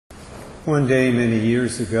One day, many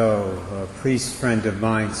years ago, a priest friend of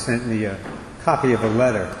mine sent me a copy of a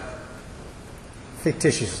letter, a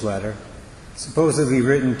fictitious letter, supposedly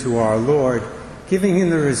written to our Lord, giving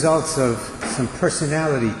him the results of some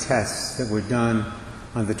personality tests that were done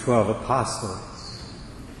on the 12 apostles.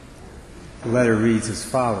 The letter reads as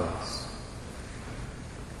follows: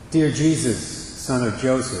 Dear Jesus, son of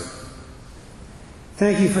Joseph,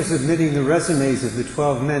 thank you for submitting the resumes of the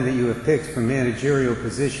 12 men that you have picked for managerial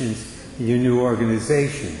positions in your new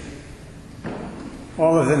organization.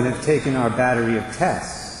 All of them have taken our battery of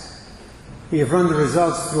tests. We have run the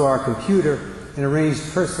results through our computer and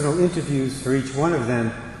arranged personal interviews for each one of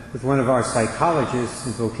them with one of our psychologists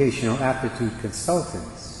and vocational aptitude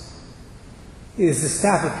consultants. It is the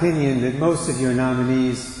staff opinion that most of your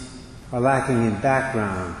nominees are lacking in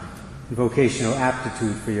background and vocational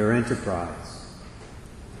aptitude for your enterprise.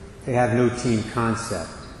 They have no team concept.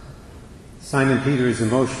 Simon Peter is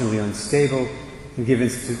emotionally unstable and given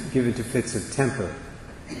to fits of temper.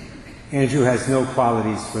 Andrew has no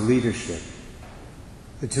qualities for leadership.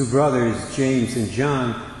 The two brothers, James and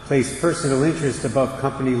John, place personal interest above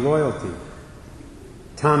company loyalty.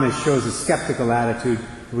 Thomas shows a skeptical attitude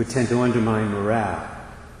that would tend to undermine morale.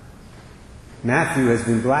 Matthew has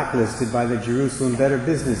been blacklisted by the Jerusalem Better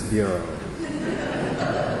Business Bureau.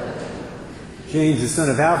 James, the son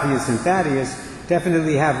of Alphaeus and Thaddeus,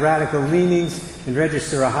 definitely have radical leanings and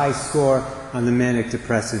register a high score on the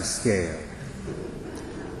manic-depressive scale.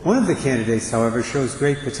 One of the candidates, however, shows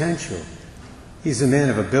great potential. He's a man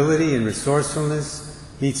of ability and resourcefulness,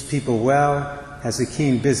 meets people well, has a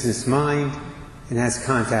keen business mind, and has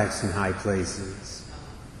contacts in high places.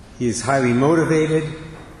 He is highly motivated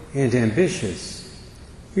and ambitious.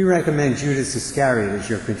 We recommend Judas Iscariot as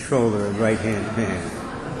your controller and right-hand man.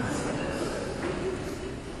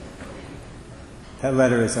 That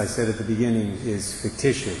letter, as I said at the beginning, is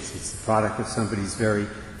fictitious. It's the product of somebody's very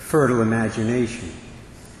fertile imagination.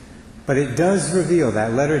 But it does reveal,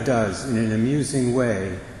 that letter does, in an amusing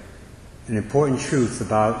way, an important truth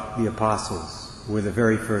about the apostles, who were the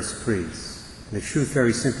very first priests. And the truth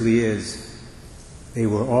very simply is, they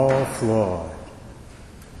were all flawed.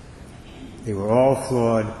 They were all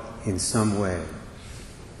flawed in some way.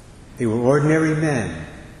 They were ordinary men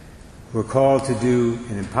who were called to do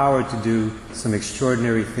and empowered to do some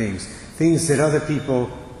extraordinary things, things that other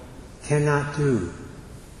people cannot do.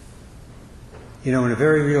 You know, in a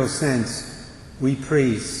very real sense, we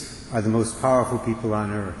priests are the most powerful people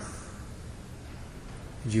on earth.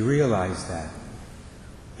 Did you realize that?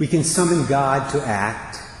 We can summon God to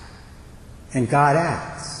act, and God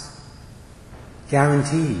acts.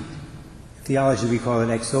 Guaranteed. In theology, we call it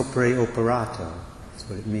ex opere operato. That's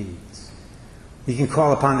what it means. We can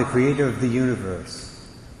call upon the creator of the universe.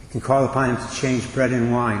 We can call upon him to change bread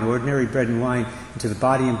and wine, ordinary bread and wine, into the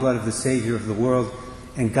body and blood of the Savior of the world,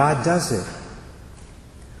 and God does it.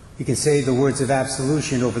 We can say the words of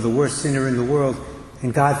absolution over the worst sinner in the world,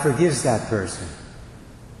 and God forgives that person.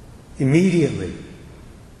 Immediately.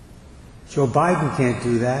 Joe Biden can't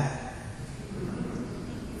do that.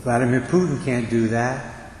 Vladimir Putin can't do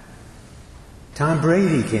that. Tom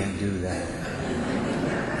Brady can't do that.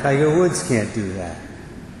 Tiger Woods can't do that.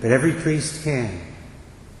 But every priest can,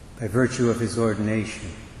 by virtue of his ordination.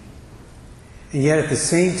 And yet at the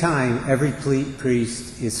same time, every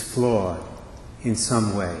priest is flawed in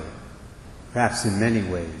some way, perhaps in many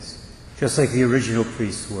ways, just like the original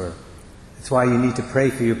priests were. That's why you need to pray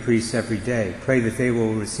for your priests every day. Pray that they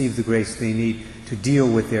will receive the grace they need to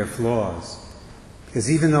deal with their flaws. Because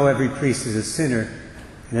even though every priest is a sinner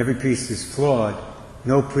and every priest is flawed,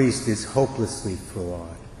 no priest is hopelessly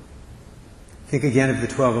flawed. Think again of the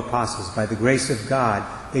 12 apostles. By the grace of God,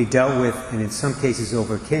 they dealt with and in some cases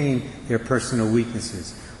overcame their personal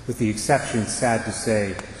weaknesses, with the exception, sad to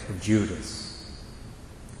say, of Judas.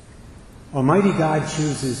 Almighty God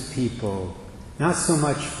chooses people not so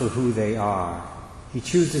much for who they are. He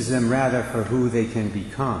chooses them rather for who they can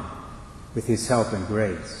become with his help and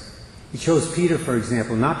grace. He chose Peter, for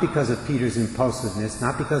example, not because of Peter's impulsiveness,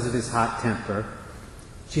 not because of his hot temper.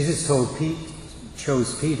 Jesus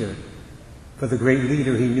chose Peter for the great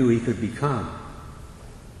leader he knew he could become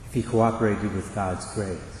if he cooperated with God's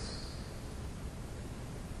grace.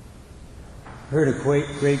 I heard a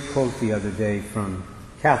great quote the other day from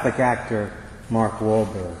Catholic actor Mark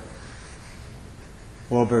Wahlberg.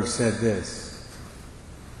 Wahlberg said this: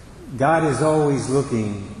 God is always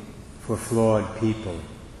looking for flawed people.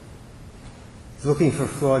 He's looking for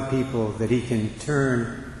flawed people that he can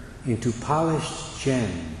turn into polished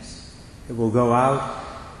gems that will go out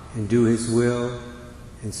and do his will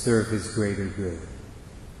and serve his greater good.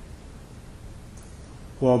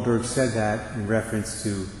 Wahlberg said that in reference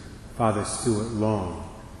to Father Stuart Long,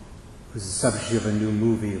 who was the subject of a new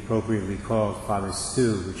movie appropriately called Father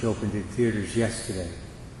Stu, which opened in theaters yesterday.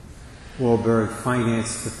 Wahlberg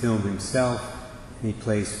financed the film himself, and he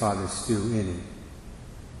plays Father Stu in it.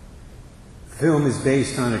 The film is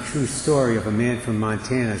based on a true story of a man from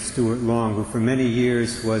Montana, Stuart Long, who for many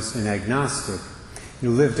years was an agnostic and who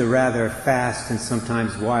lived a rather fast and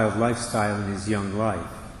sometimes wild lifestyle in his young life.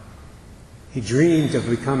 He dreamed of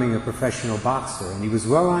becoming a professional boxer, and he was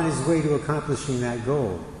well on his way to accomplishing that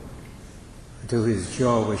goal until his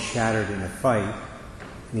jaw was shattered in a fight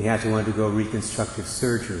and he had to undergo reconstructive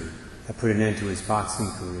surgery that put an end to his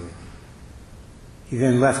boxing career. He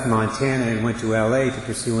then left Montana and went to L.A. to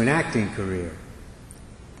pursue an acting career.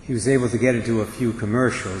 He was able to get into a few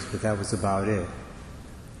commercials, but that was about it.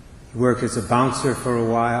 He worked as a bouncer for a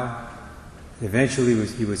while. Eventually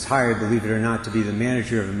he was hired, believe it or not, to be the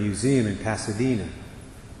manager of a museum in Pasadena,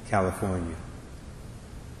 California.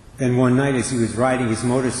 Then one night as he was riding his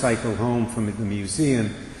motorcycle home from the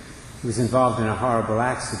museum, he was involved in a horrible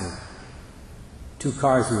accident. 2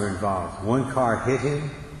 cars were involved. One car hit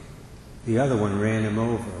him, the other one ran him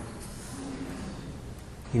over.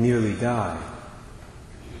 He nearly died.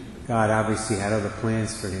 God obviously had other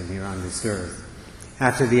plans for him here on this earth.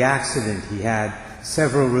 After the accident, he had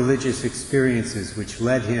several religious experiences which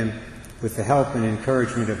led him, with the help and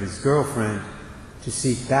encouragement of his girlfriend, to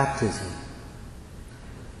seek baptism.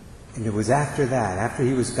 And it was after that, after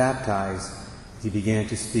he was baptized, that he began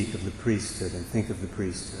to speak of the priesthood and think of the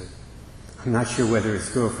priesthood. I'm not sure whether his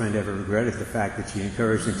girlfriend ever regretted the fact that she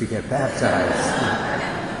encouraged him to get baptized.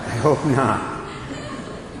 I hope not.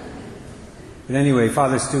 But anyway,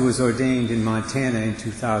 Father Stu was ordained in Montana in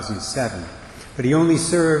 2007. But he only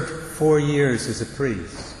served 4 years as a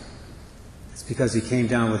priest. It's because he came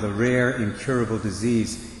down with a rare, incurable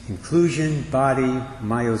disease, inclusion body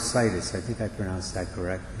myositis. I think I pronounced that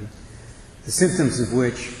correctly. The symptoms of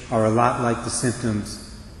which are a lot like the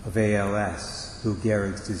symptoms of ALS, Lou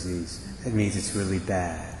Gehrig's disease. That means it's really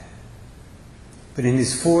bad. But in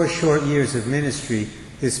his 4 short years of ministry,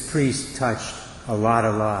 this priest touched a lot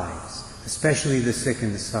of lives, especially the sick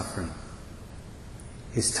and the suffering.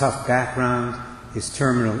 His tough background, his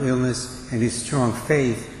terminal illness, and his strong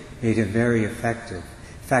faith made him very effective.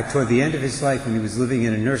 In fact, toward the end of his life, when he was living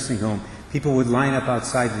in a nursing home, people would line up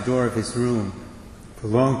outside the door of his room for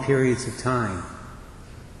long periods of time,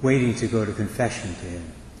 waiting to go to confession to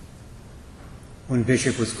him. One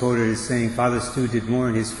bishop was quoted as saying, Father Stu did more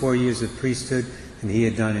in his 4 years of priesthood than he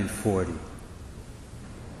had done in 40.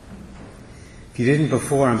 If you didn't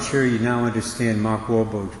before, I'm sure you now understand Mark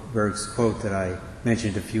Wahlberg's quote that I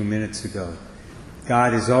mentioned a few minutes ago.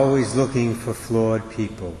 God is always looking for flawed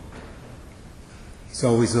people. He's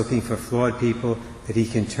always looking for flawed people that he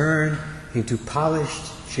can turn into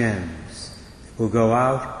polished gems that will go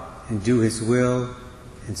out and do his will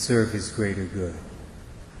and serve his greater good.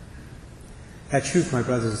 That truth, my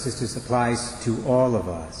brothers and sisters, applies to all of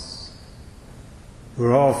us.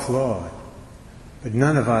 We're all flawed, but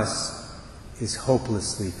none of us is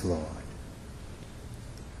hopelessly flawed.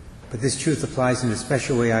 But this truth applies in a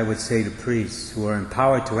special way, I would say, to priests who are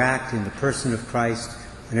empowered to act in the person of Christ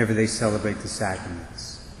whenever they celebrate the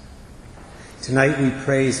sacraments. Tonight we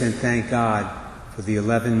praise and thank God for the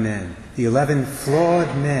 11 men, the 11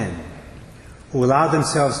 flawed men who allowed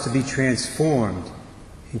themselves to be transformed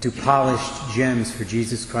into polished gems for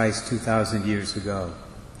Jesus Christ 2,000 years ago.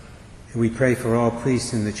 And we pray for all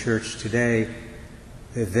priests in the church today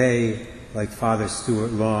that they, like Father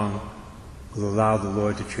Stuart Long, will allow the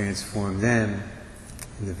Lord to transform them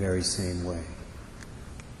in the very same way.